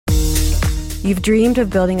You've dreamed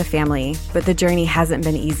of building a family, but the journey hasn't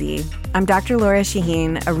been easy. I'm Dr. Laura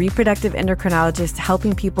Shaheen, a reproductive endocrinologist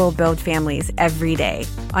helping people build families every day.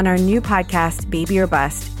 On our new podcast, Baby or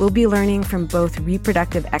Bust, we'll be learning from both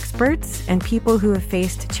reproductive experts and people who have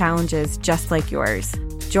faced challenges just like yours.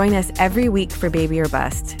 Join us every week for Baby or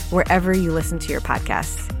Bust, wherever you listen to your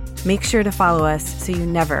podcasts. Make sure to follow us so you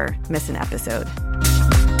never miss an episode.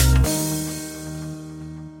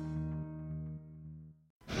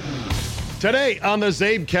 Today on the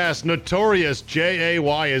CzabeCast, notorious Jay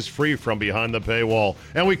is free from behind the paywall,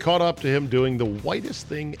 and we caught up to him doing the whitest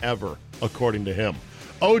thing ever, according to him.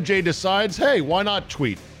 OJ decides, hey, why not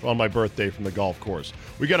tweet on my birthday from the golf course?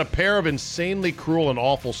 We got a pair of insanely cruel and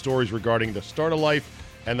awful stories regarding the start of life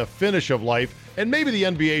and the finish of life, and maybe the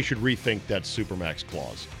NBA should rethink that Supermax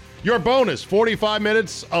clause. Your bonus, 45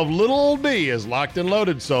 minutes of Little Old Me, is locked and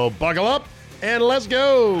loaded, so buckle up and let's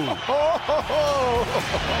go. Here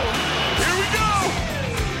we go.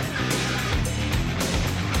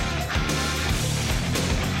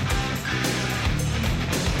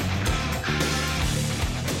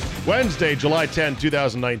 Wednesday, July 10,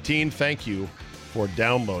 2019. Thank you for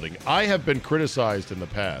downloading. I have been criticized in the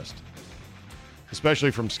past,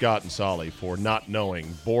 especially from Scott and Solly, for not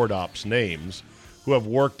knowing board ops names who have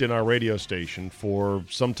worked in our radio station for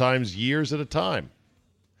sometimes years at a time.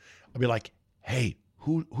 I'd be like, hey,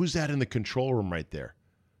 who's that in the control room right there?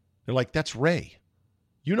 They're like, that's Ray.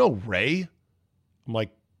 You know Ray? I'm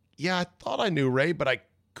like, yeah, I thought I knew Ray, but I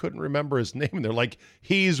couldn't remember his name. And they're like,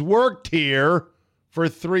 he's worked here for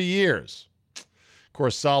 3 years. Of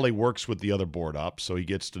course, Solly works with the other board ops, so he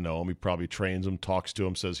gets to know him. He probably trains him, talks to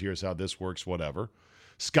him, says, here's how this works, whatever.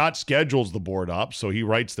 Scott schedules the board ops, so he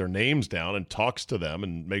writes their names down and talks to them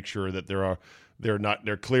and makes sure that they're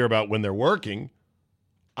clear about when they're working.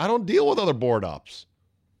 I don't deal with other board ops.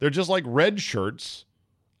 They're just like red shirts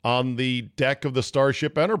on the deck of the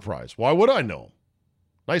Starship Enterprise. Why would I know them?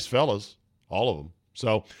 Nice fellas, all of them.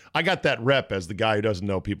 So I got that rep as the guy who doesn't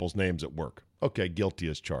know people's names at work. Okay, guilty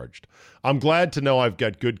as charged. I'm glad to know I've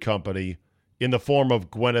got good company in the form of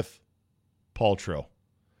Gwyneth Paltrow.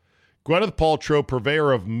 Gwyneth Paltrow,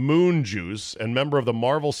 purveyor of moon juice and member of the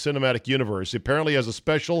Marvel Cinematic Universe, apparently has a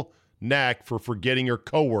special knack for forgetting her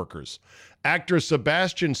coworkers. Actor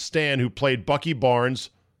Sebastian Stan, who played Bucky Barnes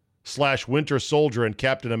 / Winter Soldier in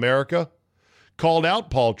Captain America, called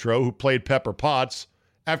out Paltrow, who played Pepper Potts,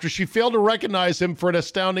 after she failed to recognize him for an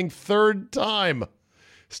astounding third time.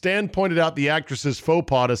 Stan pointed out the actress's faux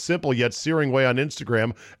pas in a simple yet searing way on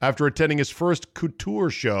Instagram after attending his first couture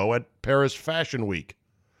show at Paris Fashion Week.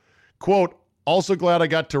 Quote, also glad I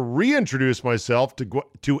got to reintroduce myself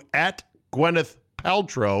to at Gwyneth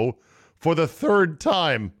Paltrow for the third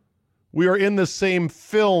time. We are in the same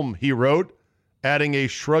film, he wrote, adding a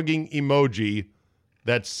shrugging emoji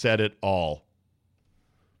that said it all.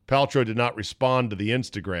 Paltrow did not respond to the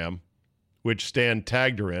Instagram, which Stan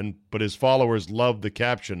tagged her in, but his followers loved the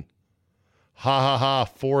caption. Ha ha ha,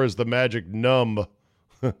 4 is the magic num,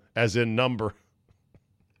 as in number.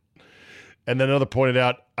 And then another pointed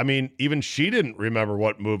out, I mean, even she didn't remember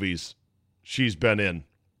what movies she's been in.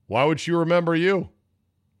 Why would she remember you?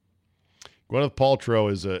 Gwyneth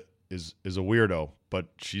Paltrow is a weirdo, but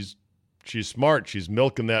she's smart. She's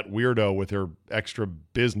milking that weirdo with her extra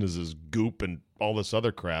businesses, goop, and all this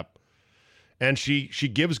other crap. And she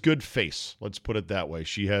gives good face. Let's put it that way.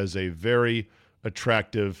 She has a very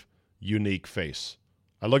attractive, unique face.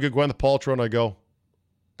 I look at Gwyneth Paltrow and I go,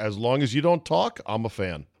 as long as you don't talk, I'm a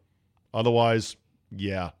fan. Otherwise,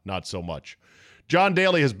 yeah, not so much. John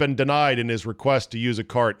Daly has been denied in his request to use a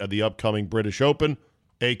cart at the upcoming British Open,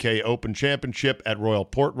 aka Open Championship at Royal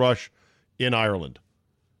Portrush in Ireland.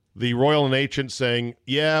 The Royal and Ancient saying,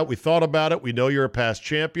 yeah, we thought about it. We know you're a past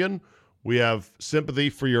champion. We have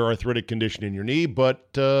sympathy for your arthritic condition in your knee, but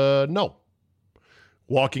no.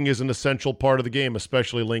 Walking is an essential part of the game,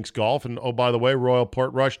 especially links golf. And, oh, by the way, Royal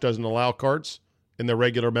Portrush doesn't allow carts in their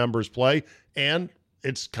regular members play. And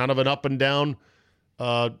it's kind of an up and down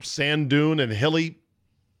sand dune and hilly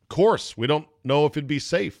course. We don't know if it'd be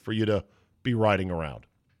safe for you to be riding around.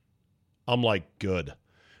 I'm like, good.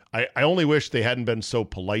 I only wish they hadn't been so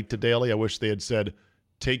polite to Daly. I wish they had said,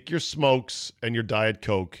 take your smokes and your Diet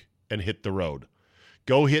Coke and hit the road.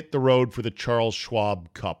 Go hit the road for the Charles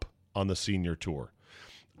Schwab Cup on the senior tour.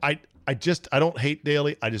 I don't hate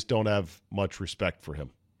Daly. I just don't have much respect for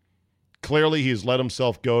him. Clearly, he's let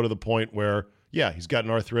himself go to the point where, yeah, he's got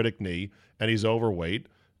an arthritic knee and he's overweight.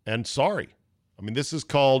 And sorry. I mean, this is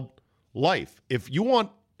called life. If you're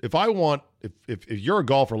a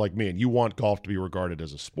golfer like me and you want golf to be regarded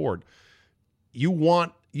as a sport, you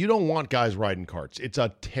don't want guys riding carts. It's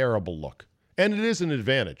a terrible look. And it is an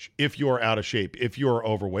advantage if you're out of shape, if you're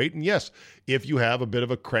overweight, and yes, if you have a bit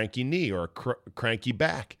of a cranky knee or a cranky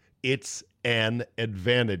back. It's an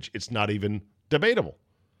advantage. It's not even debatable.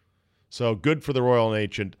 So good for the Royal and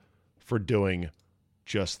Ancient for doing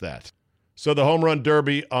just that. So the home run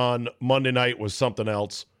derby on Monday night was something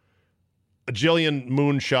else. A jillion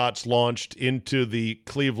moonshots launched into the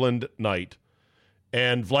Cleveland night.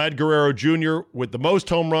 And Vlad Guerrero Jr. with the most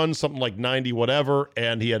home runs, something like 90 whatever,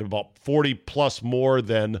 and he had about 40 plus more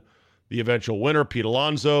than the eventual winner, Pete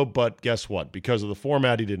Alonso. But guess what? Because of the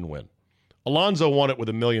format, he didn't win. Alonso won it with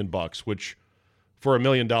 $1 million, which for $1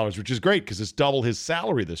 million, which is great because it's double his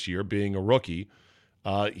salary this year, being a rookie.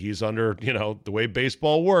 He's under, the way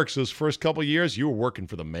baseball works. Those first couple of years, you were working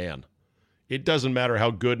for the man. It doesn't matter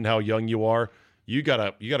how good and how young you are. You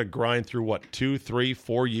gotta grind through 2, 3,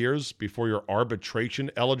 4 years before you're arbitration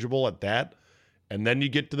eligible at that, and then you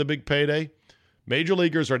get to the big payday. Major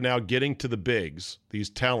leaguers are now getting to the bigs. These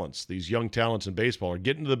talents, these young talents in baseball, are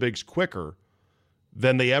getting to the bigs quicker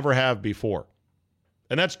than they ever have before,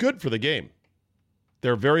 and that's good for the game.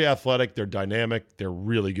 They're very athletic. They're dynamic. They're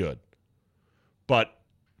really good. But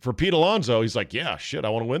for Pete Alonso, he's like, yeah, shit, I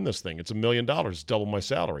want to win this thing. It's $1 million, double my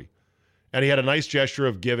salary, and he had a nice gesture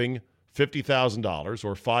of giving $50,000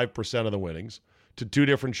 or 5% of the winnings to two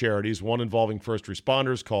different charities, one involving first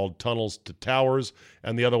responders called Tunnels to Towers,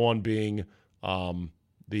 and the other one being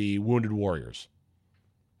the Wounded Warriors.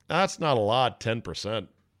 That's not a lot, 10%.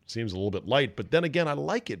 Seems a little bit light, but then again, I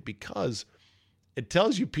like it because it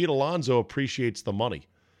tells you Pete Alonso appreciates the money.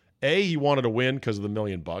 A, he wanted to win because of the $1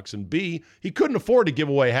 million, and B, he couldn't afford to give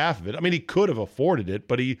away half of it. I mean, he could have afforded it,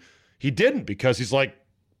 but he didn't because he's like,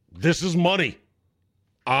 this is money.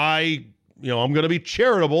 I'm going to be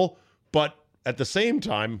charitable, but at the same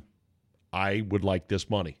time, I would like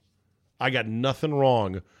this money. I got nothing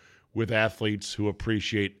wrong with athletes who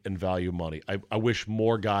appreciate and value money. I wish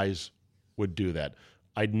more guys would do that.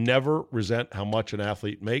 I'd never resent how much an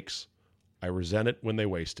athlete makes. I resent it when they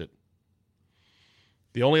waste it.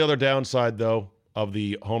 The only other downside, though, of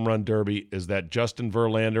the home run derby is that Justin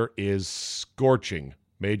Verlander is scorching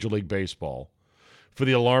Major League Baseball for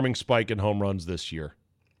the alarming spike in home runs this year.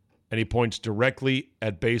 And he points directly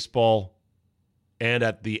at baseball and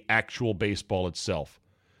at the actual baseball itself.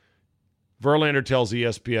 Verlander tells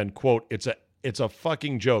ESPN, quote, it's a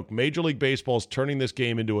fucking joke. Major League Baseball is turning this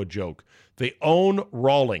game into a joke. They own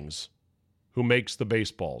Rawlings, who makes the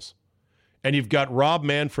baseballs. And you've got Rob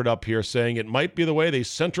Manfred up here saying it might be the way they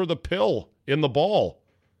center the pill in the ball.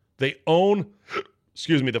 They own,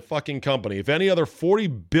 the fucking company. If any other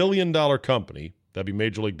 $40 billion company, that'd be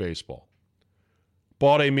Major League Baseball,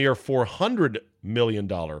 bought a mere $400 million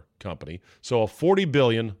company. So a $40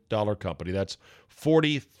 billion company, that's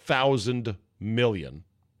 40,000 million,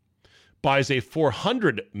 buys a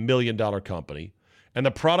 $400 million company, and the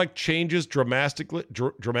product changes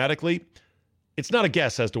dramatically. It's not a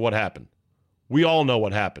guess as to what happened. We all know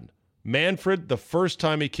what happened. Manfred, the first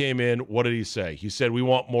time he came in, what did he say? He said, we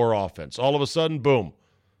want more offense. All of a sudden, boom.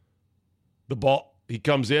 He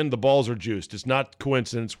comes in, the balls are juiced. It's not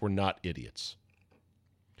coincidence. We're not idiots.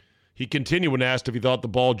 He continued when asked if he thought the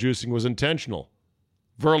ball juicing was intentional.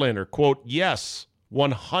 Verlander, quote, yes,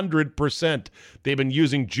 100%. They've been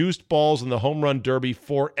using juiced balls in the home run derby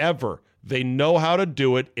forever. They know how to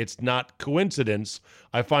do it. It's not coincidence.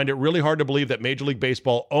 I find it really hard to believe that Major League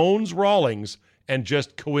Baseball owns Rawlings and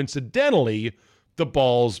just coincidentally the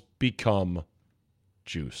balls become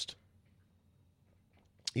juiced.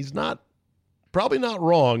 He's probably not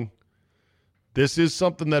wrong. This is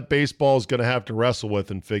something that baseball is going to have to wrestle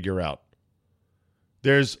with and figure out.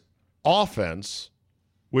 There's offense,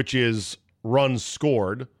 which is runs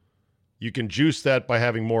scored. You can juice that by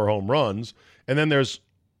having more home runs. And then there's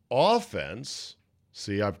offense.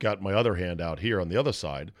 See, I've got my other hand out here on the other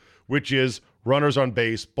side, which is runners on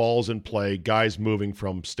base, balls in play, guys moving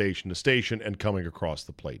from station to station and coming across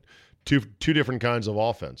the plate. Two different kinds of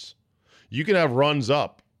offense. You can have runs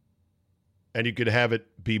up, and you could have it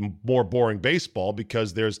be more boring baseball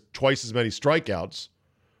because there's twice as many strikeouts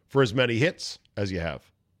for as many hits as you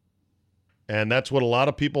have. And that's what a lot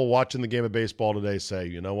of people watching the game of baseball today say,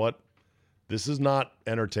 you know what? This is not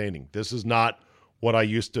entertaining. This is not what I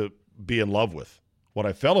used to be in love with, what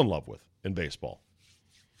I fell in love with in baseball.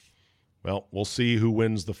 Well, we'll see who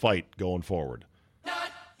wins the fight going forward.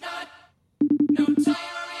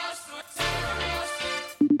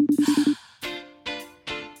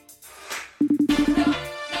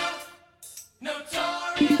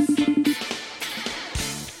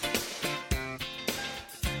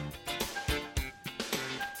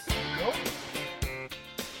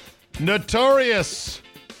 Notorious,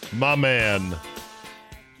 my man.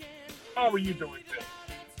 How are you doing today?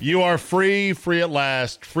 You are free at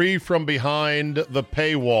last, free from behind the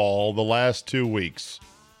paywall the last 2 weeks.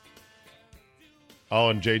 Oh,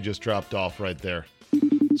 and Jay just dropped off right there.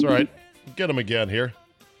 It's all right. Get him again here.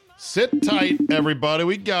 Sit tight, everybody.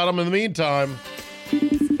 We got him in the meantime.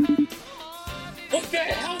 What the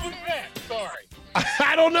hell was that? Sorry.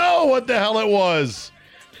 I don't know what the hell it was.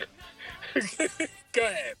 Go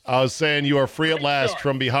ahead. I was saying you are free at last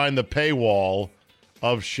from behind the paywall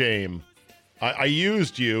of shame. I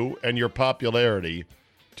used you and your popularity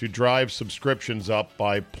to drive subscriptions up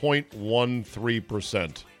by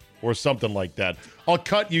 0.13% or something like that. I'll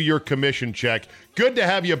cut you your commission check. Good to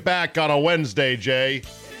have you back on a Wednesday, Jay.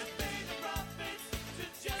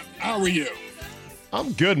 How are you?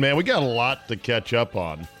 I'm good, man. We got a lot to catch up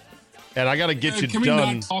on. And I got to get you Can we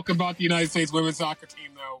done. not talk about the United States women's soccer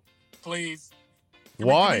team, though? Please.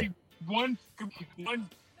 Why? One.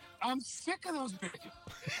 I'm sick of those bitches.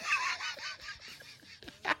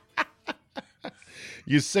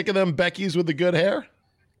 You sick of them Beckys with the good hair?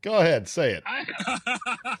 Go ahead, say it.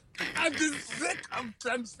 I'm just sick. I'm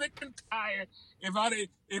sick and tired. If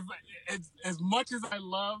as much as I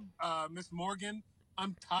love Miss Morgan,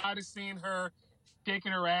 I'm tired of seeing her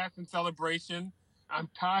shaking her ass in celebration. I'm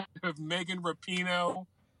tired of Megan Rapinoe.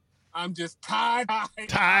 I'm just tired.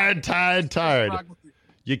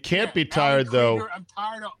 You can't be tired, though. I'm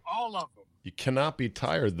tired of all of them. You cannot be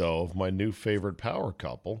tired, though, of my new favorite power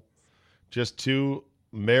couple. Just two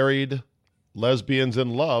married lesbians in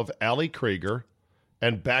love, Allie Krieger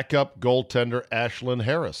and backup goaltender Ashlyn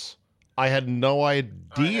Harris. I had no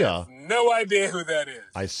idea. I have no idea who that is.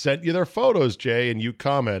 I sent you their photos, Jay, and you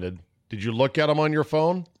commented. Did you look at them on your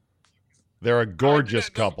phone? They're a gorgeous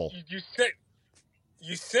couple.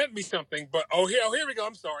 You sent me something, but here we go.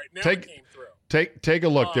 I'm sorry. Now it came through. Take a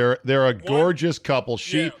look. They're a gorgeous couple.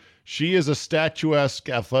 She is a statuesque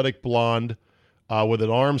athletic blonde with an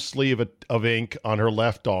arm sleeve of ink on her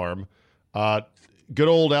left arm. Good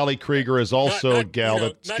old Allie Krieger is also a gal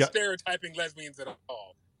that's not stereotyping lesbians at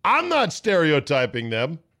all. I'm not stereotyping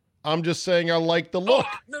them. I'm just saying I like the look.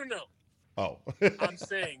 No. Oh. I'm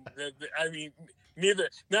saying that. I mean,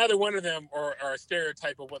 neither one of them are a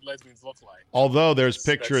stereotype of what lesbians look like. Although there's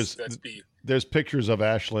pictures of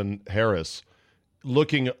Ashlyn Harris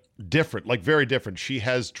looking different, like very different. She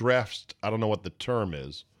has dressed, I don't know what the term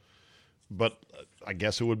is, but I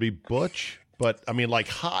guess it would be butch, but I mean like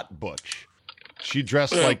hot butch. She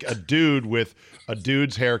dressed like a dude with a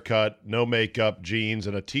dude's haircut, no makeup, jeans,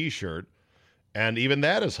 and a t-shirt. And even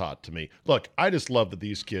that is hot to me. Look, I just love that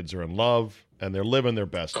these kids are in love and they're living their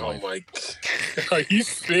best life. Oh my! Are you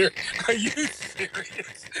serious? Are you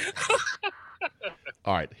serious?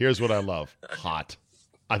 All right, here's what I love: hot.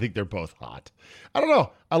 I think they're both hot. I don't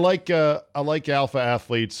know. I like alpha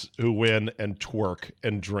athletes who win and twerk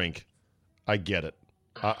and drink. I get it.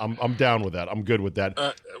 I'm down with that. I'm good with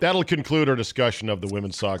that. That'll conclude our discussion of the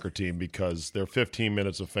women's soccer team because their 15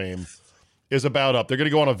 minutes of fame is about up. They're going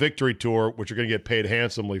to go on a victory tour, which you're going to get paid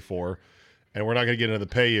handsomely for, and we're not going to get into the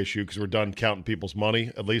pay issue because we're done counting people's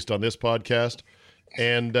money, at least on this podcast.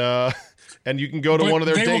 And you can go to one of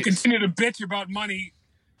their dates. They will continue to bitch about money.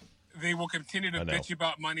 They will continue to bitch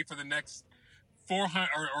about money for the next 400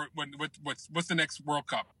 or what's the next World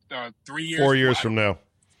Cup? 3 years. 4 years from now.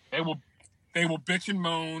 They will bitch and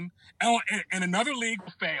moan. Oh, and another league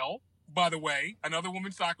will fail. By the way, another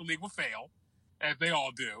women's soccer league will fail, as they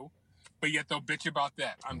all do. But yet they'll bitch about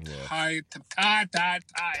that. I'm tired.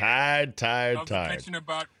 Bitching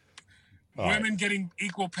about women getting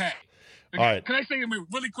equal pay. All right. Can I say something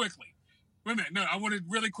really quickly? Wait a minute. No, I want to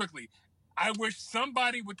really quickly. I wish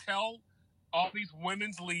somebody would tell all these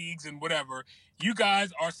women's leagues and whatever, you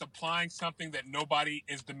guys are supplying something that nobody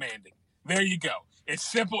is demanding. There you go. It's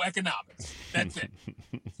simple economics. That's it.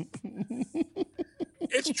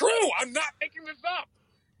 It's true. I'm not making this up.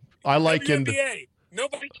 I WNBA.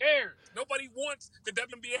 Nobody cares. Nobody wants the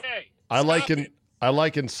WNBA. I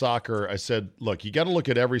like in soccer. I said, look, you got to look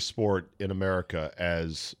at every sport in America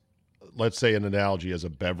as, let's say, an analogy as a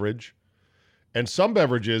beverage. And some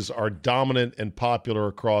beverages are dominant and popular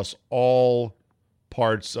across all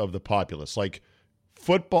parts of the populace. Like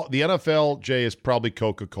football, the NFL, Jay, is probably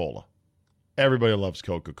Coca-Cola. Everybody loves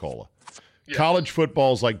Coca-Cola. Yes. College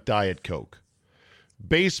football is like Diet Coke.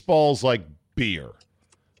 Baseball's like beer.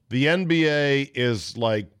 The NBA is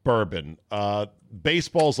like bourbon.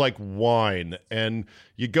 Baseball's like wine. And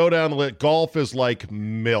you go down the list, golf is like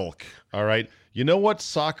milk. All right. You know what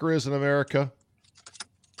soccer is in America?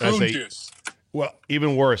 Prune juice. Well,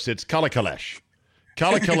 even worse, it's Kalakalesh.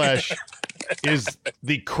 Kalakalesh is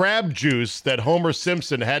the crab juice that Homer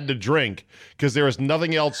Simpson had to drink because there was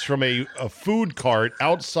nothing else from a food cart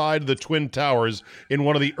outside the Twin Towers in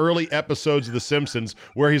one of the early episodes of The Simpsons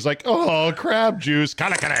where he's like, oh, crab juice,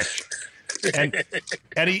 kala kalesh.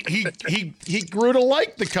 And he grew to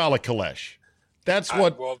like the kala kalesh. That's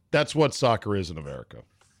what soccer is in America.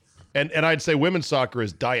 And I'd say women's soccer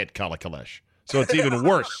is diet kala kalesh. So it's even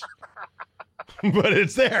worse. But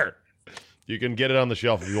it's there. You can get it on the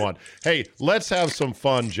shelf if you want. Hey, let's have some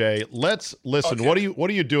fun, Jay. Let's listen. Okay. What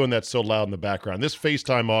are you doing that's so loud in the background? This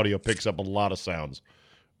FaceTime audio picks up a lot of sounds.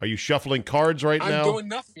 Are you shuffling cards right now? I'm doing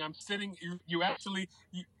nothing. I'm sitting. You actually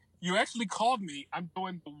called me. I'm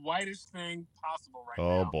doing the whitest thing possible right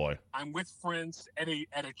now. Oh boy. I'm with friends at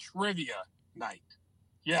a trivia night.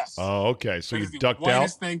 Yes. Oh, okay. So you ducked out. The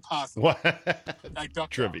whitest thing possible. I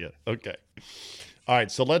ducked trivia. out. Okay. All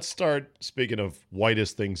right. So let's start. Speaking of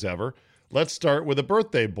whitest things ever. Let's start with a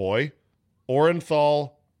birthday boy,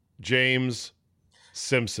 Orenthal James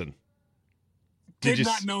Simpson. Did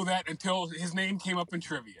not know that until his name came up in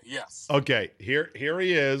trivia. Yes. Okay, here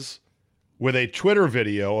he is with a Twitter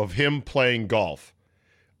video of him playing golf.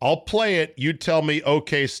 I'll play it. You tell me,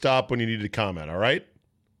 okay, stop when you need to comment, all right?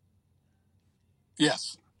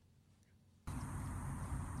 Yes.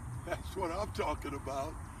 That's what I'm talking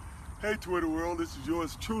about. Hey, Twitter world, this is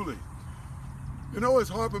yours truly. You know, it's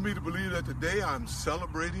hard for me to believe that today I'm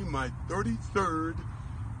celebrating my 33rd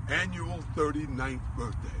annual 39th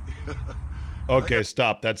birthday. Okay,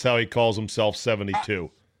 stop. That's how he calls himself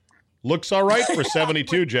 72. Looks all right for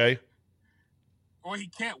 72, Jay. Well, he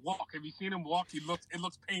can't walk. Have you seen him walk? It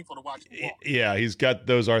looks painful to watch him walk. Yeah, he's got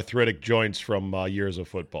those arthritic joints from years of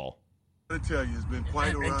football. I tell you, it's been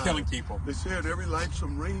quite a ride. And killing people. They said every life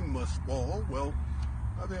some rain must fall. Well,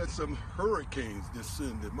 I've had some hurricanes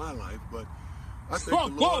descend in my life, but I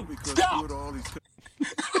thank the Lord because through all these...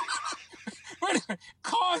 Wait a minute.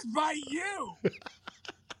 Caused by you. Wait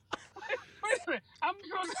a minute.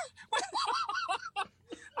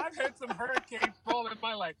 I've had some hurricanes fall in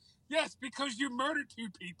my life. Yes, because you murdered 2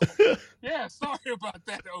 people. Yeah, sorry about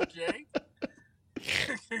that, OJ.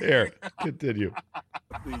 Here, continue.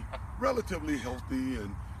 Be relatively healthy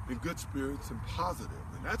and in good spirits and positive.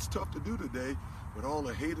 And that's tough to do today with all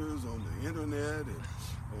the haters on the internet and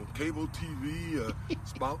on cable TV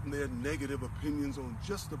spouting their negative opinions on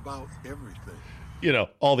just about everything. You know,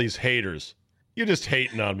 all these haters. You're just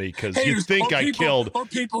hating on me because you think I killed... Or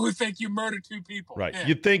people who think you murdered 2 people. Right. Yeah.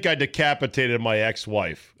 You think I decapitated my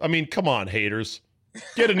ex-wife. I mean, come on, haters.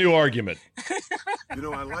 Get a new argument. You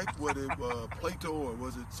know, I like what Plato, or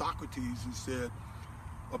was it Socrates, who said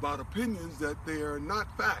about opinions that they are not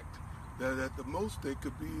fact. That at the most they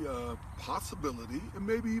could be a possibility and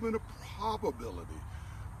maybe even a probability.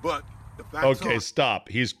 But the facts Okay, stop.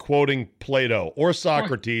 He's quoting Plato or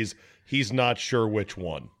Socrates. He's not sure which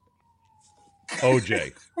one.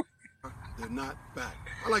 OJ. They're not fact.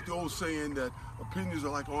 I like the old saying that opinions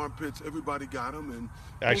are like armpits. Everybody got them. And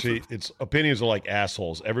actually, it's opinions are like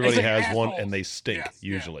assholes. Everybody has assholes. One, and they stink,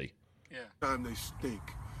 usually. Yeah. Time they stink.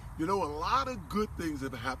 You know, a lot of good things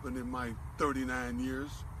have happened in my 39 years.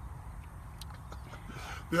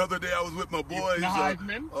 The other day I was with my boys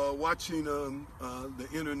watching the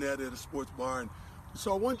internet at a sports bar, and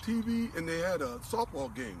saw one TV, and they had a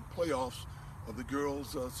softball game, playoffs of the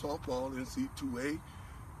girls' softball NC2A,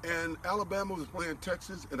 and Alabama was playing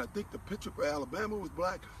Texas, and I think the pitcher for Alabama was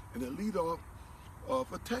black, and the leadoff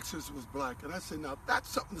for Texas was black. And I said, now that's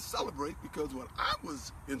something to celebrate, because when I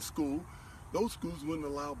was in school, those schools wouldn't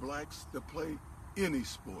allow blacks to play any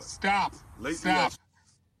sport. Stop. Stop.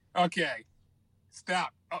 Okay.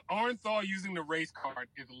 Stop. Orenthal using the race card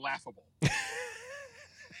is laughable.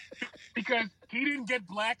 Because he didn't get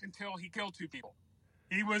black until he killed 2 people.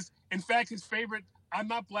 He was, in fact, his favorite, I'm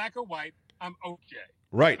not black or white, I'm OJ.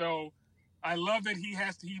 Right. So I love that he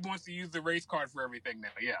wants to use the race card for everything now,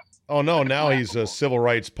 yeah. Oh, no, now he's a civil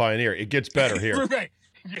rights pioneer. It gets better here. Right.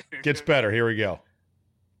 Gets better. Here we go.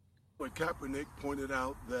 When Kaepernick pointed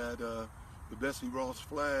out that the Bessie Ross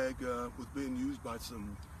flag was being used by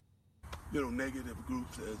some negative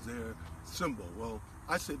groups as their symbol. Well,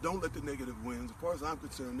 I said, don't let the negative win. As far as I'm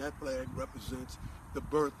concerned, that flag represents the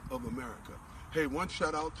birth of America. Hey, one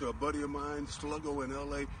shout out to a buddy of mine, Sluggo in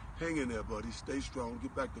LA. Hang in there, buddy. Stay strong.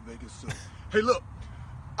 Get back to Vegas soon. Hey, look,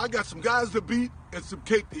 I got some guys to beat and some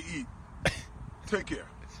cake to eat. Take care.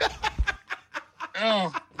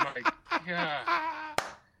 Oh, my God.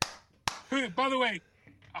 By the way,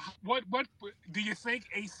 what do you think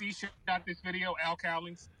AC shot this video, Al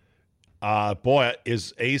Cowlings? Boy,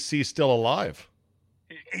 is AC still alive?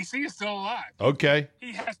 AC is still alive. Okay.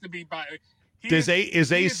 He has to be by. Is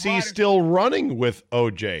AC still running with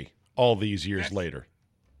OJ? all these years later.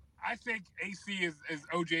 I think AC is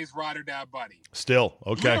OJ's ride or die buddy. Still,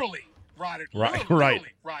 okay. Literally ride or right.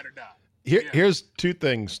 Literally ride or die. Here's two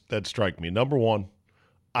things that strike me. Number one,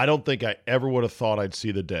 I don't think I ever would have thought I'd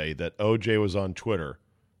see the day that OJ was on Twitter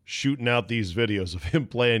shooting out these videos of him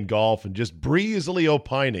playing golf and just breezily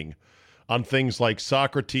opining on things like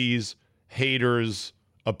Socrates, haters,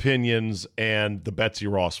 opinions, and the Betsy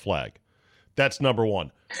Ross flag. That's number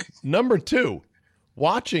one. Number two,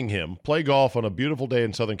 watching him play golf on a beautiful day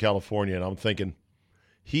in Southern California, and I'm thinking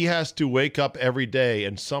he has to wake up every day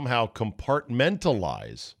and somehow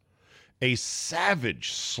compartmentalize a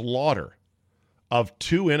savage slaughter of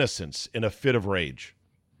two innocents in a fit of rage.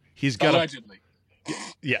 He's got allegedly.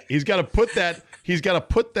 He's got to put that. He's got to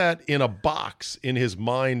put that in a box in his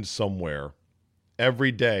mind somewhere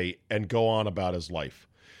every day and go on about his life.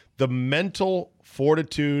 The mental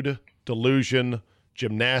fortitude, delusion,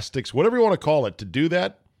 gymnastics, whatever you want to call it, to do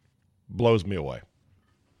that blows me away.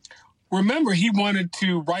 Remember, he wanted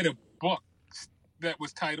to write a book that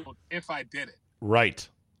was titled "If I Did It." Right.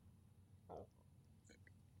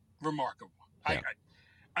 Remarkable. Yeah.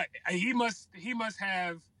 He must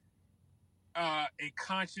have a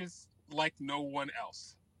conscience like no one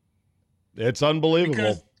else. It's unbelievable.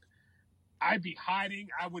 Because I'd be hiding.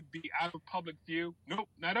 I would be out of public view. Nope,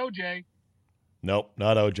 not OJ. Nope,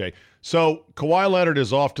 not OJ. So Kawhi Leonard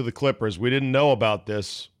is off to the Clippers. We didn't know about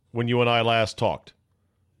this when you and I last talked.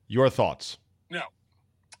 Your thoughts? No.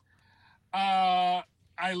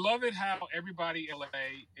 I love it how everybody in LA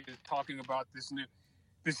is talking about this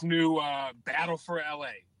new battle for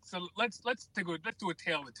LA. So let's do a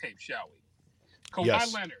tail of the tape, shall we?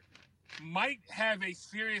 Kawhi Leonard might have a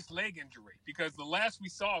serious leg injury because the last we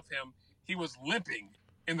saw of him, he was limping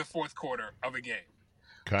in the fourth quarter of a game.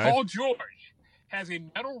 Okay. Paul George has a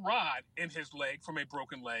metal rod in his leg from a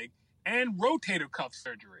broken leg and rotator cuff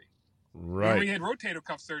surgery. Right. When he had rotator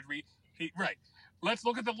cuff surgery, Let's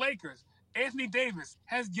look at the Lakers. Anthony Davis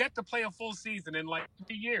has yet to play a full season in like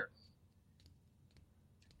 3 years.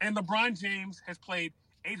 And LeBron James has played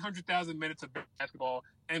 800,000 minutes of basketball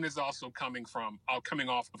and is also coming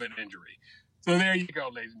off of an injury. So there you go,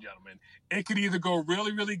 ladies and gentlemen. It could either go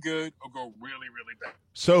really, really good or go really, really bad.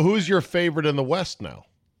 So who's your favorite in the West now?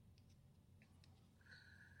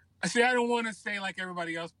 I don't want to say like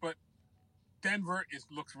everybody else, but Denver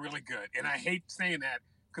looks really good. And I hate saying that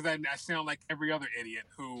because I sound like every other idiot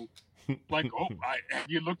who like, have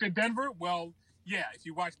you looked at Denver? Well, yeah, if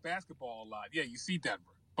you watch basketball a lot, yeah, you see Denver.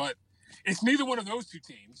 But it's neither one of those two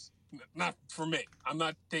teams. Not for me. I'm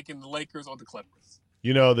not taking the Lakers or the Clippers.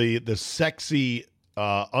 You know, the sexy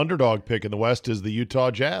underdog pick in the West is the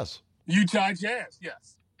Utah Jazz. Utah Jazz,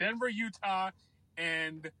 yes. Denver, Utah,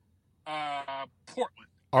 and Portland.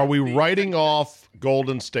 Are we writing off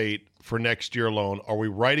Golden State for next year alone? Are we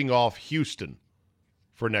writing off Houston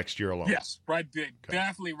for next year alone? Yes, right.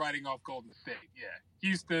 Definitely writing off Golden State. Yeah,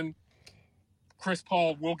 Houston. Chris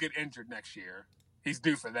Paul will get injured next year. He's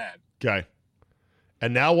due for that. Okay.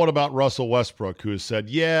 And now what about Russell Westbrook, who has said,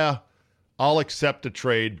 yeah, I'll accept a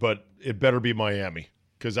trade, but it better be Miami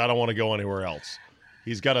because I don't want to go anywhere else.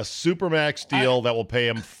 He's got a Supermax deal that will pay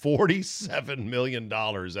him $47 million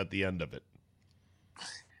at the end of it.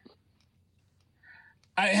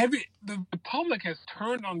 The public has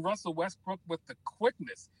turned on Russell Westbrook with the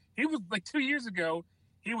quickness. He was like 2 years ago,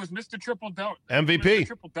 he was Mr. Triple-Double. MVP. Mr.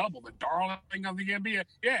 Triple-Double, the darling of the NBA.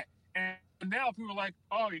 Yeah. And now people are like,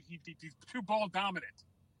 oh, he's too ball dominant.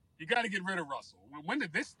 You got to get rid of Russell. When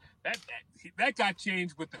did that got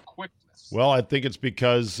changed with the quickness? Well, I think it's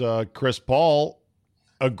because Chris Paul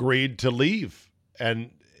agreed to leave.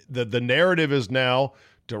 And the narrative is now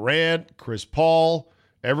Durant, Chris Paul,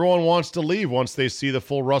 everyone wants to leave once they see the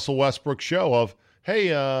full Russell Westbrook show of, hey,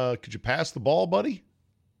 could you pass the ball, buddy?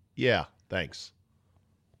 Yeah, thanks.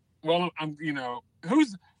 Well,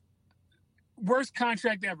 who's worst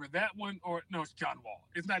contract ever? That one or no? It's John Wall.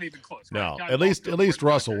 It's not even close. Right? No, at least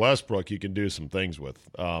Russell Westbrook you can do some things with.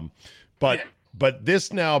 But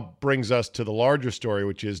this now brings us to the larger story,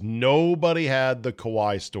 which is nobody had the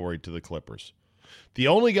Kawhi story to the Clippers. The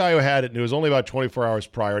only guy who had it, and it was only about 24 hours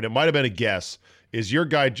prior, and it might have been a guess, is your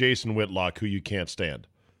guy Jason Whitlock, who you can't stand.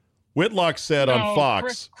 Whitlock said on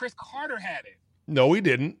Fox. Chris Carter had it. No, he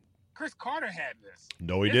didn't. Chris Carter had this.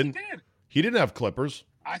 No, he didn't. He did. He didn't have Clippers.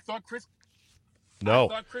 I thought Chris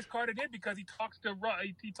Carter did because he talks to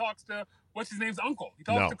what's his name's uncle. He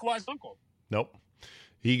talks to Kawhi's uncle. Nope.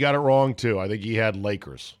 He got it wrong too. I think he had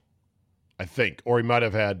Lakers. Or he might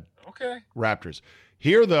have had Raptors.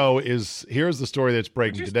 Here though here's the story that's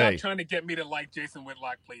breaking today. Stop trying to get me to like Jason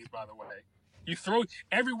Whitlock, please. By the way,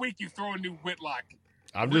 every week you throw a new Whitlock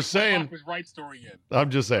I'm just saying. Was right story in. I'm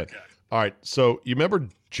just saying. Okay. All right. So you remember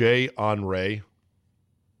Jay Henry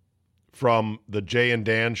from the Jay and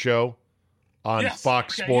Dan show on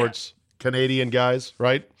Fox Sports, Canadian guys,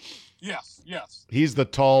 right? Yes. He's the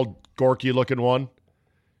tall, gorky-looking one.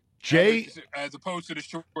 Jay, as opposed to the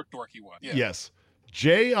short, dorky one. Yeah. Yes.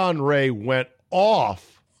 Jay Henry went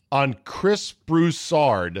off on Chris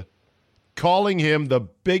Broussard, calling him the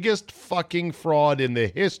biggest fucking fraud in the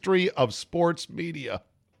history of sports media.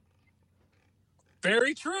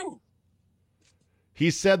 Very true.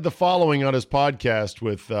 He said the following on his podcast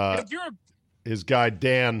with his guy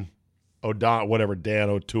Dan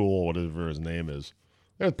O'Toole, whatever his name is.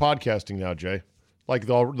 They're podcasting now, Jay. Like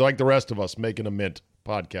the rest of us, making a mint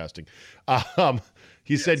podcasting.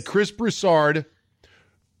 He said Chris Broussard,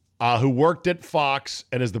 who worked at Fox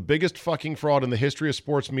and is the biggest fucking fraud in the history of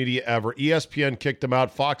sports media ever. ESPN kicked him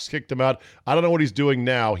out. Fox kicked him out. I don't know what he's doing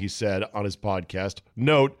now, he said on his podcast.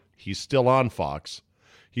 Note, he's still on Fox.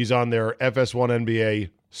 He's on their FS1 NBA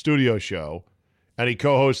studio show, and he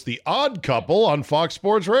co-hosts The Odd Couple on Fox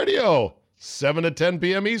Sports Radio, 7 to 10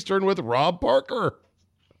 p.m. Eastern with Rob Parker.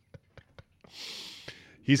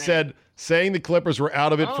 He said, saying the Clippers were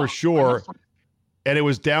out of it for sure, and it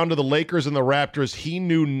was down to the Lakers and the Raptors. He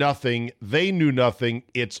knew nothing. They knew nothing.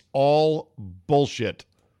 It's all bullshit.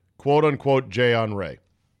 Quote, unquote, Jay Henry.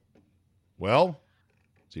 Well,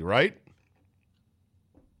 is he right?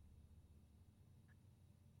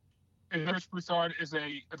 And Chris Broussard is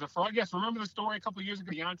a fraud. Yes, remember the story a couple of years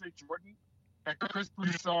ago, DeAndre Jordan? That Chris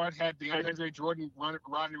Broussard had DeAndre Jordan riding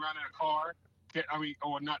around in a car.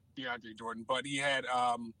 Not DeAndre Jordan, but he had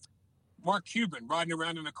Mark Cuban riding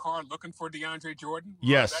around in a car looking for DeAndre Jordan.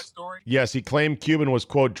 Remember that story? Yes, he claimed Cuban was,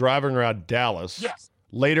 quote, driving around Dallas. Yes.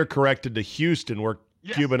 Later corrected to Houston, where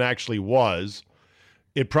Cuban actually was.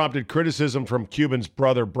 It prompted criticism from Cuban's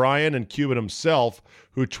brother Brian and Cuban himself,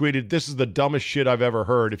 who tweeted, "This is the dumbest shit I've ever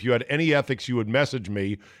heard. If you had any ethics, you would message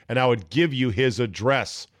me, and I would give you his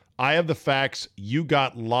address. I have the facts. You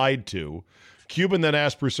got lied to." Cuban then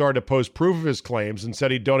asked Broussard to post proof of his claims and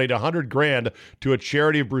said he'd donate $100,000 to a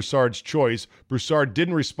charity of Broussard's choice. Broussard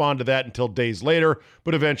didn't respond to that until days later,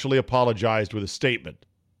 but eventually apologized with a statement.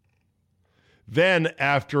 Then,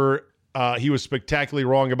 after he was spectacularly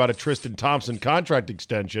wrong about a Tristan Thompson contract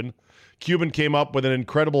extension, Cuban came up with an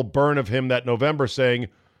incredible burn of him that November saying,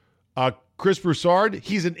 Chris Broussard,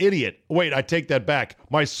 he's an idiot. Wait, I take that back.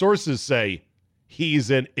 My sources say he's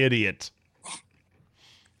an idiot.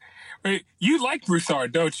 Wait, you like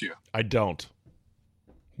Broussard, don't you? I don't.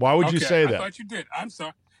 Why would you say that? I thought you did. I'm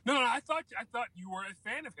sorry. No, I thought you were a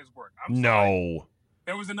fan of his work. I'm sorry. No.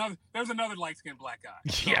 There was another light-skinned black guy.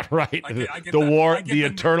 Yeah, right. The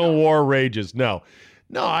eternal war rages. No,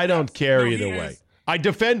 I don't care either way. I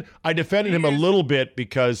defended him a little bit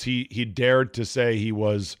because he dared to say he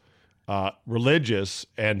was religious,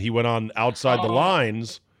 and he went on outside the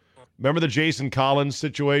lines. Remember the Jason Collins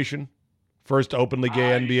situation? First openly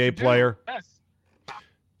gay NBA player. Yes.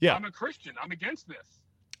 Yeah. I'm a Christian. I'm against this.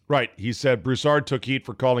 Right. He said Broussard took heat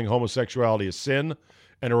for calling homosexuality a sin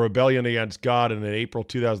and a rebellion against God in an April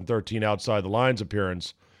 2013 Outside the Lines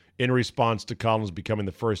appearance in response to Collins becoming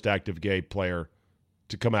the first active gay player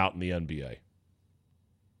to come out in the NBA.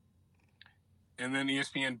 And then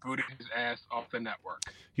ESPN booted his ass off the network.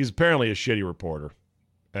 He's apparently a shitty reporter,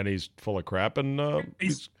 and he's full of crap, and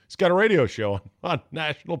he's got a radio show on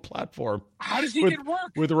national platform. How does he get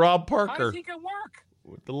work? With Rob Parker. How does he get work?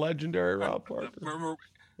 With the legendary Rob Parker.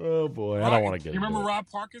 Oh, boy. Rob, I don't want to get You into remember it. Rob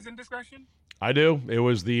Parker's indiscretion? I do. It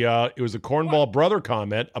was the cornball brother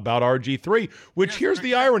comment about RG3, which here's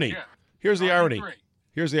the irony. Yeah. Here's the RG3. irony.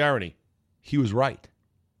 Here's the irony. He was right.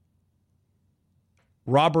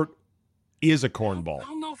 Robert is a cornball. I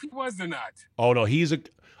don't know if he was or not. Oh, no,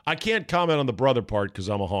 I can't comment on the brother part because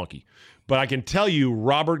I'm a honky. But I can tell you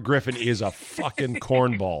Robert Griffin is a fucking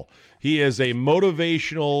cornball. He is a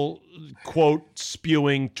motivational, quote,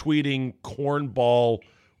 spewing, tweeting cornball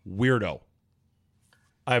weirdo.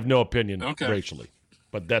 I have no opinion racially,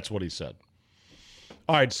 but that's what he said.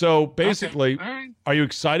 All right, so basically, Are you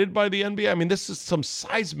excited by the NBA? I mean, this is some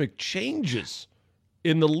seismic changes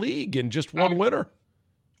in the league in just one winter.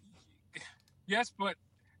 Yes, but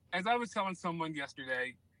as I was telling someone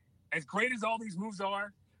yesterday, as great as all these moves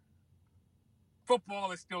are,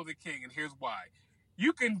 football is still the king, and here's why.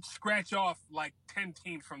 You can scratch off like 10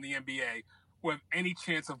 teams from the NBA with any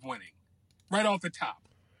chance of winning, right off the top.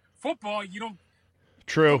 Football, you don't.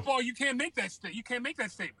 True. Football, you can't make that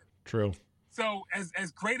statement. True. So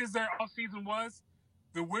as great as their offseason was,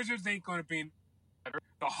 the Wizards ain't going to be any better.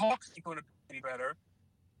 The Hawks ain't going to be any better.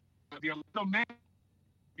 The Orlando Magic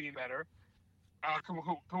being better.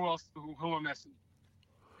 Who else? Who am I missing?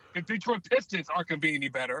 the Detroit Pistons aren't going to be any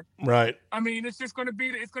better. Right. I mean, it's just going to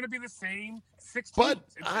be the same 6 But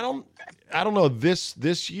I don't know.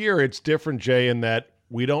 This year it's different, Jay, in that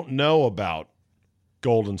we don't know about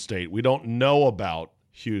Golden State. We don't know about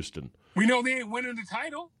Houston. We know they ain't winning the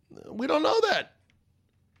title. We don't know that.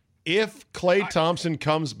 If Klay Thompson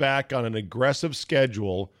comes back on an aggressive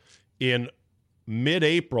schedule in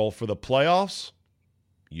mid-April for the playoffs,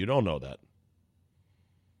 you don't know that.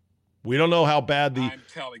 We don't know how bad I'm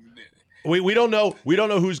telling you. We don't know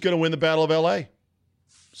who's going to win the Battle of LA.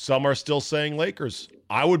 Some are still saying Lakers.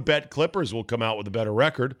 I would bet Clippers will come out with a better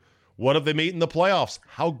record. What if they meet in the playoffs?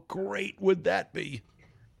 How great would that be?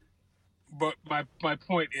 But my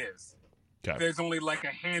point is, Okay. there's only like a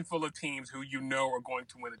handful of teams who are going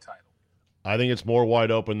to win a title. I think it's more wide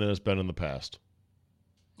open than it's been in the past.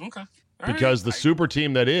 Okay. Because the super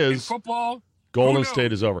team that is football, Golden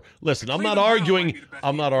State is over. Listen, I'm not arguing the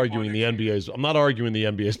NBA's. I'm not arguing the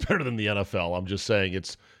NBA is better than the NFL. I'm just saying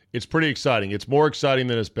it's pretty exciting. It's more exciting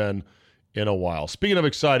than it's been in a while. Speaking of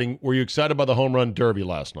exciting, were you excited by the home run derby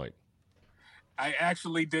last night? I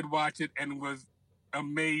actually did watch it and was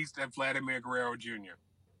amazed at Vladimir Guerrero Jr.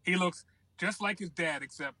 He looks just like his dad,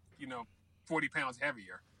 except 40 pounds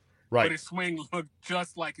heavier. Right. But his swing looked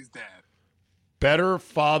just like his dad. Better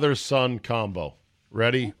father-son combo.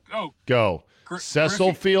 Ready? Oh, go. Cecil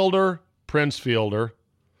Griffey. Fielder, Prince Fielder,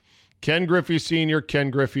 Ken Griffey Sr., Ken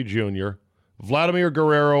Griffey Jr., Vladimir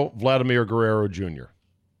Guerrero Jr.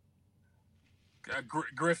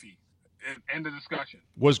 Griffey. End of discussion.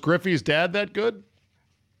 Was Griffey's dad that good?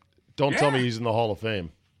 Don't tell me Yeah. he's in the Hall of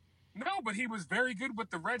Fame. No, but he was very good with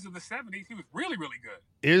the Reds of the 70s. He was really, really good.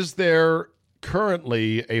 Is there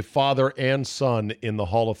currently a father and son in the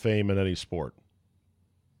Hall of Fame in any sport?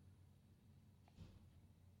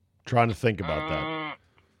 Trying to think about that.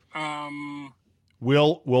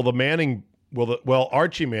 Will the Manning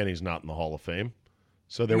Archie Manning's not in the Hall of Fame,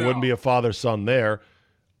 so there wouldn't be a father-son there.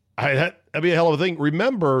 That'd be a hell of a thing.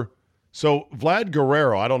 Remember, so Vlad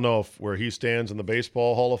Guerrero, I don't know where he stands in the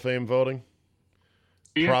Baseball Hall of Fame voting.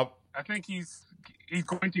 Yeah, I think he's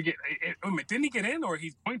going to get. Didn't he get in, or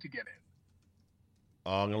he's going to get in?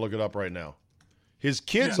 I'm gonna look it up right now. His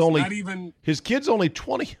kid's His kid's only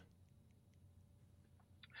 20.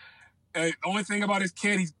 Only thing about his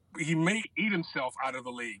kid, he may eat himself out of the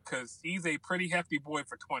league because he's a pretty hefty boy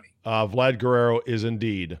for 20. Vlad Guerrero is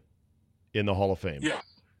indeed in the Hall of Fame. Yeah.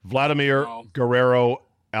 Vladimir Guerrero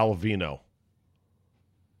Alvino.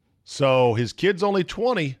 So his kid's only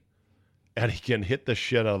 20, and he can hit the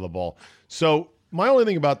shit out of the ball. So my only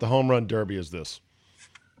thing about the home run derby is this.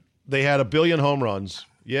 They had 1 billion home runs.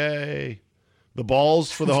 Yay. The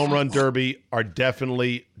balls for the home run derby are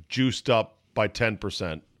definitely juiced up by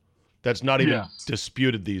 10%. That's not even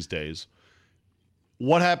disputed these days.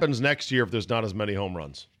 What happens next year if there's not as many home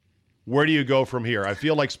runs? Where do you go from here? I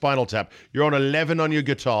feel like Spinal Tap. You're on 11 on your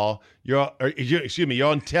guitar. You're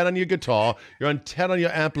on 10 on your guitar. You're on 10 on your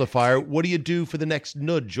amplifier. What do you do for the next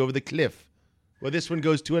nudge over the cliff? Well, this one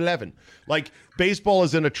goes to 11. Like, baseball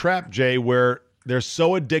is in a trap, Jay, where they're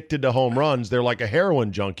so addicted to home runs, they're like a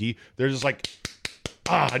heroin junkie. They're just like,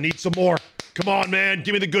 I need some more. Come on, man.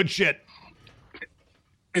 Give me the good shit.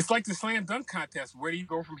 It's like the slam dunk contest. Where do you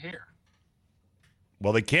go from here?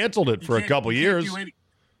 Well, they canceled it for a couple years.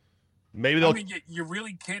 Maybe they'll. You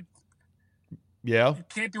really can't. Yeah. You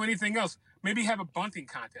can't do anything else. Maybe have a bunting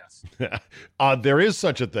contest. There is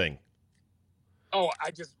such a thing. Oh,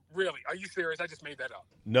 are you serious? I just made that up.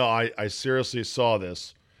 No, I seriously saw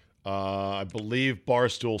this. I believe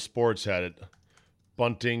Barstool Sports had it.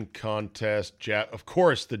 Bunting contest. Of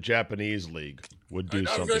course, the Japanese league would do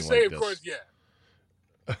something like this. I was going to say, of course, yeah.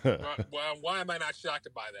 Well, why am I not shocked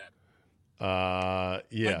by that?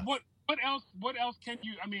 Yeah. Like what else can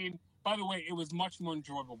you? I mean, by the way, it was much more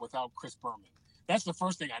enjoyable without Chris Berman. That's the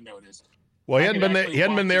first thing I noticed. Well, he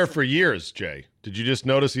hadn't been there for years, Jay. Did you just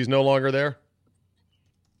notice he's no longer there?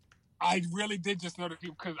 I really did just notice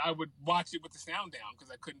because I would watch it with the sound down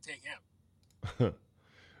because I couldn't take him.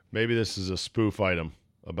 Maybe this is a spoof item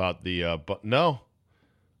about the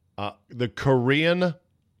the Korean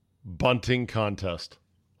bunting contest.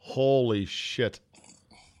 Holy shit.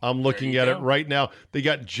 I'm looking at it right now. They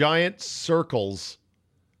got giant circles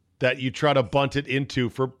that you try to bunt it into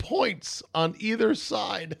for points on either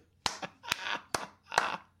side.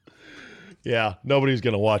 Yeah, nobody's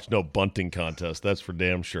going to watch no bunting contest. That's for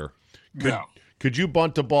damn sure. Could you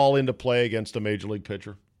bunt a ball into play against a major league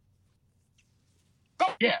pitcher?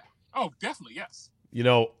 Oh, yeah. Oh, definitely, yes.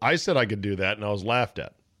 I said I could do that, and I was laughed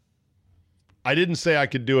at. I didn't say I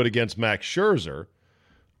could do it against Max Scherzer.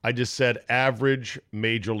 I just said average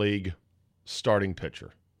major league starting pitcher.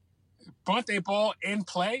 Bunt a ball in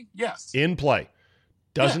play? Yes. In play.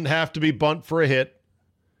 Doesn't have to be bunt for a hit,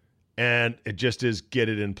 and it just is get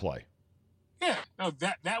it in play. Yeah. No,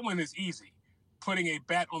 that one is easy. Putting a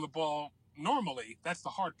bat on the ball normally, that's the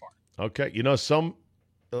hard part. Okay. You know,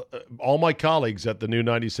 all my colleagues at the new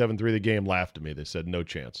 97.3 The Game laughed at me. They said, no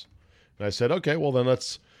chance. And I said, okay, well, then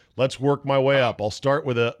let's work my way up. I'll start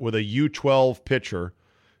with a U12 pitcher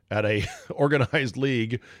at a organized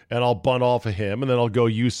league, and I'll bunt off of him, and then I'll go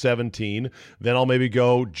U17. Then I'll maybe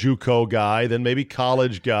go JUCO guy, then maybe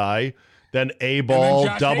college guy, then A-ball,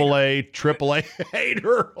 double A, triple A,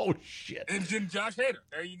 Hader. Oh, shit. And then Josh Hader.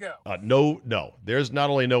 There you go. No. There's not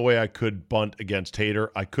only no way I could bunt against Hader,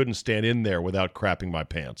 I couldn't stand in there without crapping my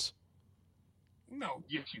pants. No,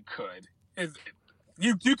 yes, you could.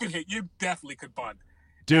 You could hit. You definitely could bunt.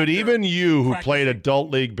 Dude, even you who played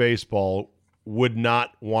adult league baseball would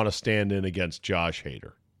not want to stand in against Josh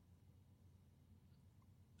Hader.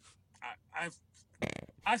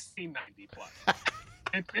 I've seen 90 plus.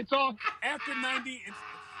 It's all after 90.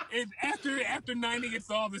 After 90,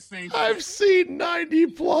 it's all the same. I've seen 90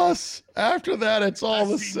 plus. After that, it's all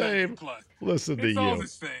the same. Listen to you. It's all the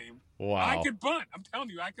same. Wow. I could bunt. I'm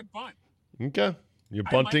telling you, I could bunt. Okay. You're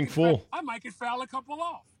bunting fool. I might could foul a couple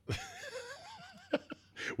off.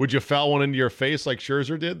 Would you foul one into your face like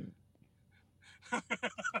Scherzer did?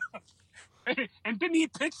 And didn't he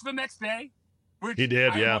pitch the next day? He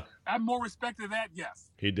did, yeah. I have more respect to that, yes.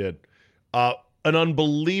 He did. An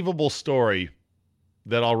unbelievable story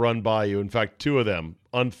that I'll run by you. In fact, two of them.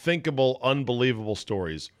 Unthinkable, unbelievable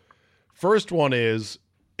stories. First one is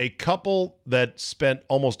a couple that spent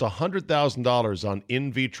almost $100,000 on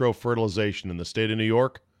in vitro fertilization in the state of New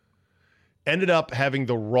York ended up having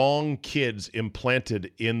the wrong kids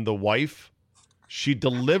implanted in the wife. She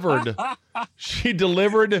delivered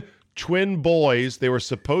twin boys. They were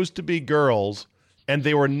supposed to be girls, and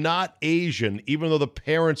they were not Asian, even though the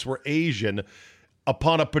parents were Asian.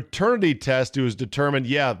 Upon a paternity test, it was determined,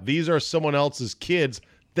 yeah, these are someone else's kids.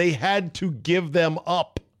 They had to give them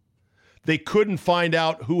up. They couldn't find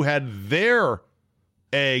out who had their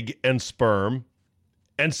egg and sperm,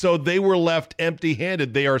 and so they were left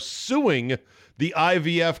empty-handed. They are suing the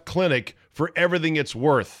IVF clinic for everything it's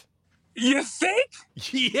worth. You think?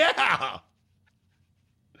 Yeah.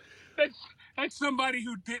 That's somebody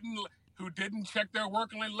who didn't check their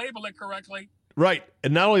work and label it correctly. Right.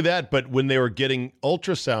 And not only that, but when they were getting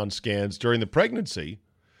ultrasound scans during the pregnancy,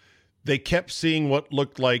 they kept seeing what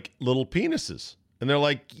looked like little penises. And they're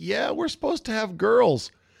like, yeah, we're supposed to have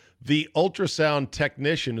girls. The ultrasound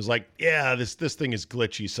technician is like, yeah, this thing is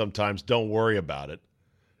glitchy sometimes. Don't worry about it.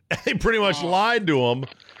 And they pretty much lied to them.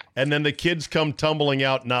 And then the kids come tumbling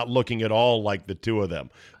out, not looking at all like the two of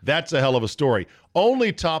them. That's a hell of a story.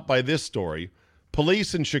 Only topped by this story.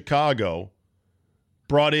 Police in Chicago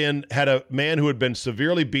had a man who had been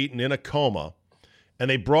severely beaten in a coma, and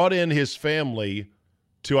they brought in his family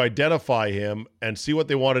to identify him and see what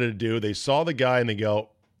they wanted to do. They saw the guy and they go,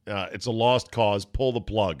 it's a lost cause, pull the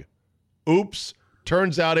plug. Oops.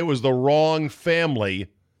 Turns out it was the wrong family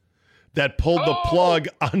that pulled the plug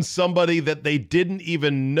on somebody that they didn't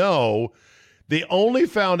even know. They only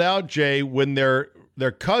found out, Jay, when their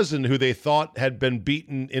cousin, who they thought had been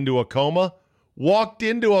beaten into a coma, walked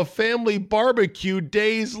into a family barbecue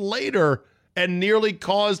days later and nearly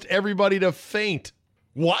caused everybody to faint.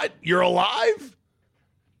 What? You're alive?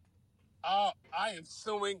 I am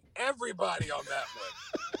suing everybody on that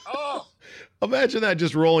one. Oh. Imagine that,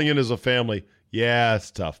 just rolling in as a family. Yeah,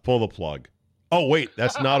 it's tough. Pull the plug. Oh, wait,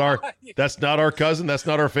 that's not our cousin. That's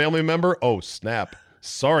not our family member. Oh, snap.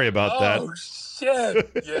 Sorry about that. Oh,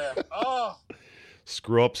 shit. Yeah. Oh.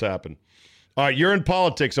 Screw-ups happen. All right, you're in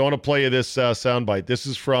politics. I want to play you this soundbite. This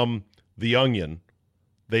is from The Onion.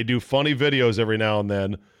 They do funny videos every now and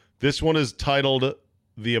then. This one is titled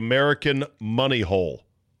The American Money Hole.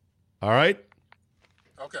 All right?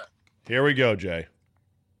 Okay. Here we go, Jay.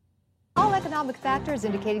 All economic factors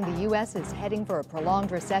indicating the U.S. is heading for a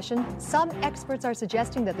prolonged recession. Some experts are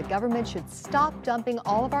suggesting that the government should stop dumping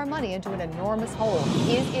all of our money into an enormous hole.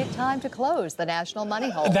 Is it time to close the national money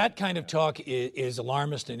hole? That kind of talk is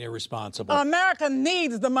alarmist and irresponsible. America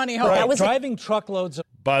needs the money hole. Right. Driving truckloads of...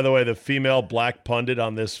 By the way, the female black pundit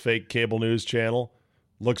on this fake cable news channel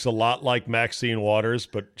looks a lot like Maxine Waters,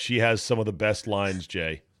 but she has some of the best lines,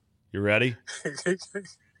 Jay. You ready?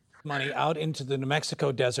 money out into the New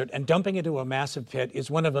Mexico desert and dumping it into a massive pit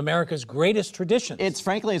is one of America's greatest traditions. It's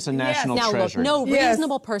a national now, treasure. Look, no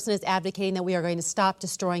reasonable person is advocating that we are going to stop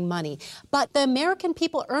destroying money. But the American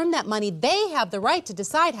people earn that money. They have the right to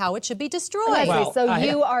decide how it should be destroyed. Well, so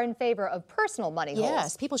you are in favor of personal money holes?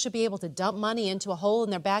 Yes, people should be able to dump money into a hole in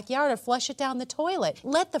their backyard or flush it down the toilet.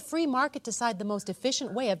 Let the free market decide the most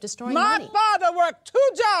efficient way of destroying money. My father worked 2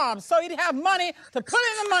 jobs so he'd have money to put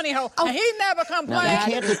in the money hole, and he never complained. Now,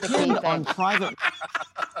 you can't depend on private...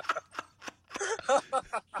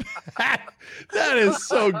 That is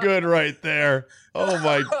so good right there. Oh,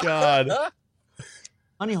 my God.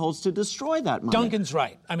 money holes to destroy that money. Duncan's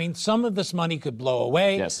right. I mean, some of this money could blow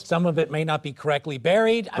away. Yes. Some of it may not be correctly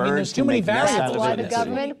buried. I mean, there's too many variables. That's why the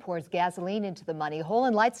government pours gasoline into the money hole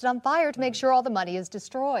and lights it on fire to make sure all the money is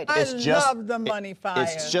destroyed. I love the money fire.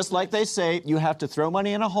 It's just like they say, you have to throw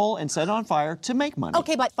money in a hole and set it on fire to make money.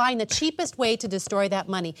 Okay, but find the cheapest way to destroy that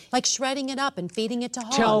money, like shredding it up and feeding it to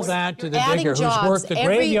hogs. Tell that to the Adding digger who's jobs worked the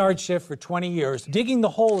graveyard shift for 20 years. Digging the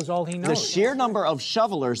hole is all he knows. The sheer number of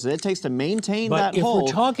shovelers that it takes to maintain that hole. But if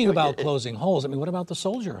we're talking about closing holes, I mean, what about the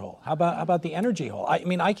soldier hole? How about the energy hole? I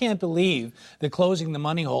mean, I can't believe that closing the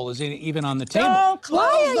money hole is even on the table.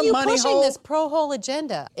 Why are you pushing this pro-hole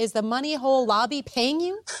agenda? Is the money hole lobby paying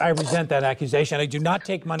you? I resent that accusation. I do not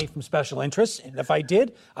take money from special interests, and if I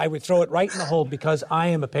did, I would throw it right in the hole because I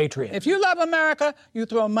am a patriot. If you love America, you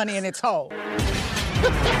throw money in its hole.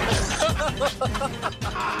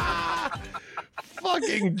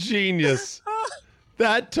 Fucking genius.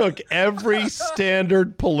 That took every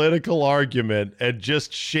standard political argument and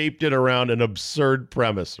just shaped it around an absurd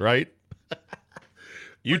premise, right?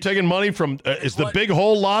 You taking money from, is the big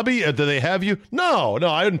hole lobby? Do they have you? No,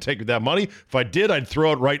 I didn't take that money. If I did, I'd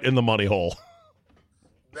throw it right in the money hole.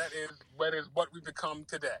 That is what we become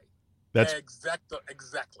today. That's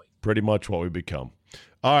exactly. Pretty much what we become.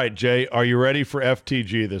 All right, Jay, are you ready for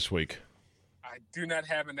FTG this week? I do not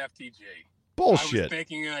have an FTG. Bullshit. I was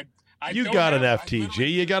thinking you got an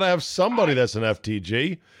FTG. You got to have somebody that's an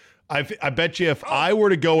FTG. I bet you if I were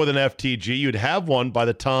to go with an FTG, you'd have one by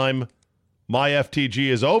the time my FTG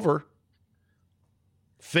is over.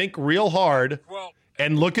 Think real hard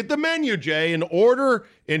and look at the menu, Jay, and order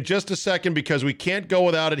in just a second because we can't go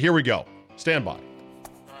without it. Here we go. Stand by.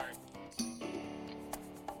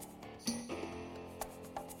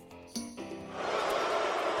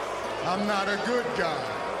 I'm not a good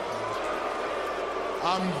guy.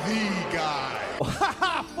 I'm the guy.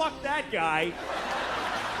 Fuck that guy.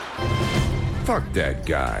 Fuck that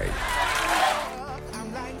guy.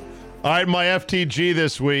 All right, my FTG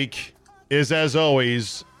this week is, as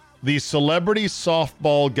always, the celebrity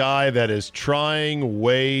softball guy that is trying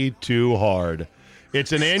way too hard.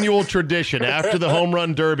 It's an annual tradition. After the home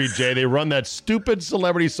run derby, Jay, they run that stupid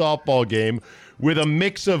celebrity softball game with a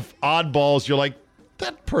mix of oddballs. You're like,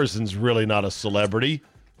 that person's really not a celebrity.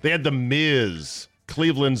 They had The Miz,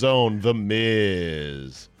 Cleveland's own The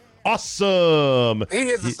Miz. Awesome. He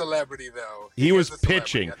is a celebrity, though. He was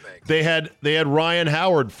pitching. They had Ryan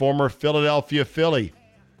Howard, former Philadelphia Philly.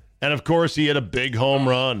 And, of course, he had a big home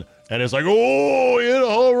run. And it's like, oh, he hit a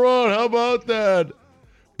home run. How about that?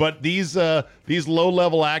 But these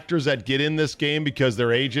low-level actors that get in this game because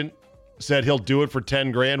their agent said he'll do it for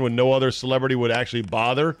 $10,000 when no other celebrity would actually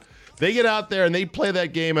bother, they get out there and they play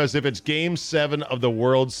that game as if it's Game 7 of the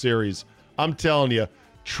World Series. I'm telling you,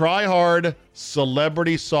 try-hard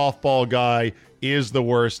celebrity softball guy is the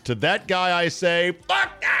worst. To that guy, I say,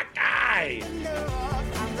 fuck that guy!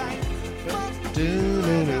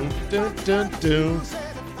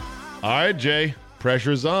 All right, Jay,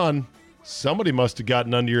 pressure's on. Somebody must have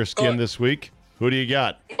gotten under your skin this week. Who do you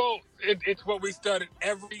got? Well, it's what we started.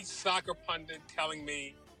 Every soccer pundit telling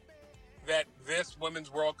me that this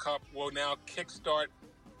Women's World Cup will now kickstart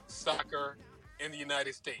soccer in the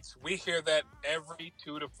United States. We hear that every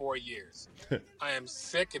 2 to 4 years. I am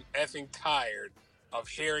sick and effing tired of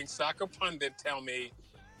hearing soccer pundit tell me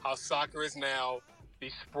how soccer is now the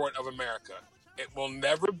sport of America. It will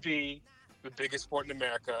never be the biggest sport in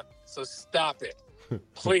America, so stop it.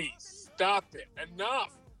 Please, stop it.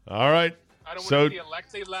 Enough. All right. I don't want to see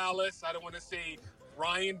Alexei Lalas. I don't want to see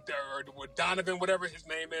Ryan or Donovan, whatever his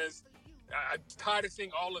name is. I'm tired of seeing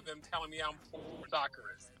all of them telling me how important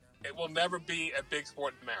soccer is. It will never be a big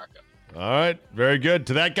sport in America. All right. Very good.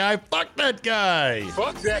 To that guy, fuck that guy.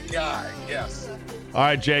 Fuck that guy. Yes. All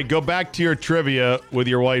right, Jay, go back to your trivia with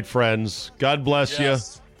your white friends. God bless you.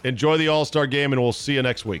 Enjoy the All-Star game, and we'll see you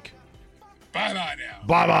next week. Bye-bye now.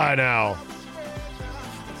 Bye-bye now.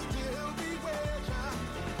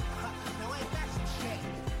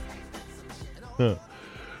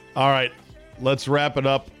 All right, let's wrap it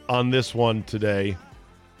up on this one today.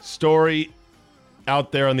 story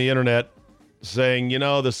out there on the internet saying, the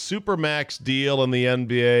Supermax deal in the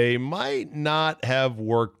NBA might not have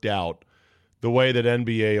worked out the way that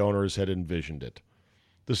NBA owners had envisioned it.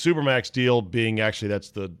 The Supermax deal being actually,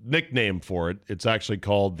 that's the nickname for it. It's actually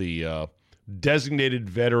called the Designated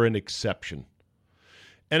Veteran Exception.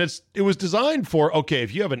 And it was designed for, okay,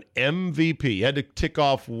 if you have an MVP, you had to tick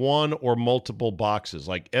off one or multiple boxes,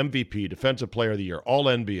 like MVP, Defensive Player of the Year,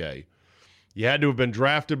 All-NBA. You had to have been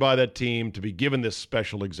drafted by that team to be given this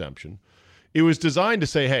special exemption. It was designed to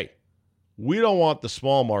say, hey, we don't want the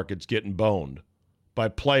small markets getting boned by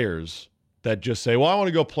players that just say, well, I want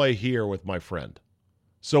to go play here with my friend.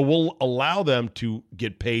 So we'll allow them to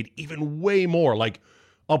get paid even way more, like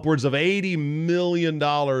upwards of $80 million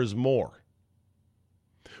more.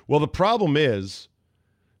 Well, the problem is,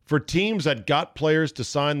 for teams that got players to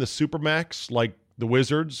sign the Supermax, like the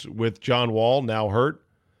Wizards with John Wall, now hurt,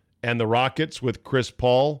 and the Rockets with Chris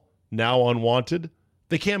Paul, now unwanted,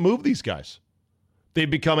 they can't move these guys. They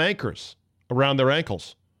become anchors around their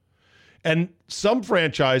ankles. And some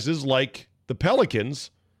franchises, like the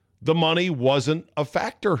Pelicans, the money wasn't a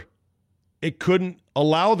factor. It couldn't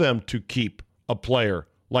allow them to keep a player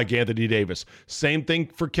like Anthony Davis. Same thing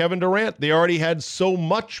for Kevin Durant. They already had so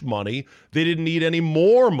much money, they didn't need any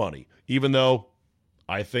more money, even though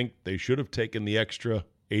I think they should have taken the extra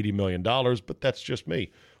 $80 million, but that's just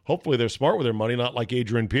me. Hopefully they're smart with their money, not like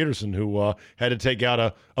Adrian Peterson, who had to take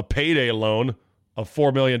out a payday loan of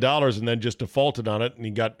 $4 million and then just defaulted on it, and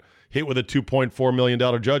he got hit with a $2.4 million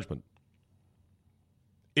judgment.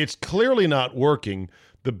 It's clearly not working.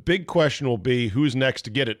 The big question will be who's next to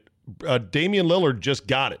get it. Damian Lillard just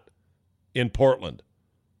got it in Portland.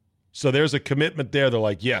 So there's a commitment there. They're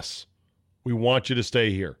like, yes, we want you to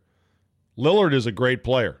stay here. Lillard is a great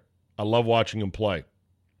player. I love watching him play.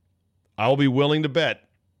 I'll be willing to bet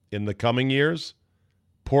in the coming years,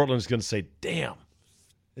 Portland's going to say, damn,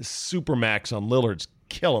 this Supermax on Lillard's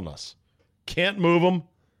killing us. Can't move him,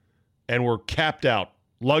 and we're capped out.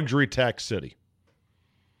 Luxury tax city.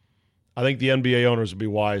 I think the NBA owners would be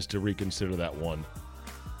wise to reconsider that one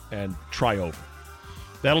and try over.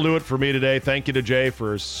 That'll do it for me today. Thank you to Jay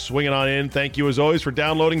for swinging on in. Thank you, as always, for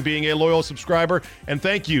downloading, being a loyal subscriber. And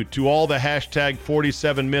thank you to all the hashtag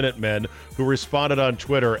 47Minute men who responded on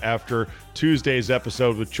Twitter after Tuesday's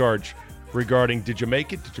episode with Charge regarding, did you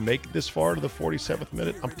make it? Did you make it this far to the 47th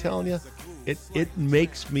minute? I'm telling you, it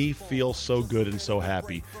makes me feel so good and so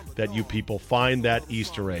happy that you people find that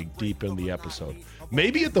Easter egg deep in the episode.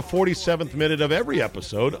 Maybe at the 47th minute of every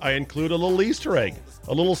episode, I include a little Easter egg,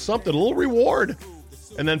 a little something, a little reward.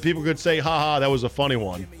 And then people could say, haha, that was a funny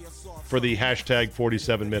one for the hashtag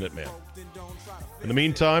 47Minute man. In the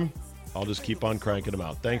meantime, I'll just keep on cranking them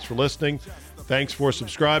out. Thanks for listening. Thanks for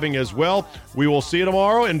subscribing as well. We will see you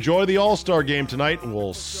tomorrow. Enjoy the All-Star game tonight, and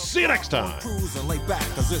we'll see you next time.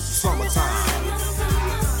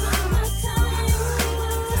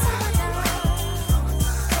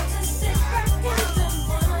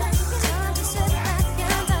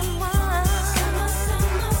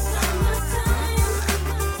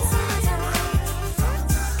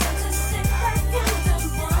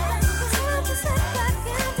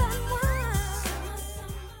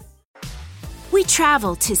 We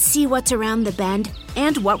travel to see what's around the bend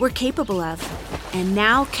and what we're capable of. And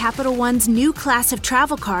now Capital One's new class of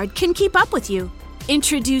travel card can keep up with you.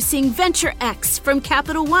 Introducing Venture X from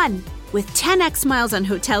Capital One. With 10x miles on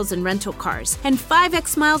hotels and rental cars, and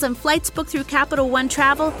 5x miles on flights booked through Capital One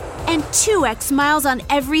Travel, and 2x miles on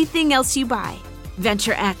everything else you buy.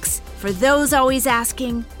 Venture X, for those always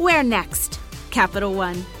asking, where next? Capital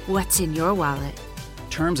One, what's in your wallet?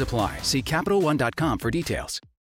 Terms apply. See CapitalOne.com for details.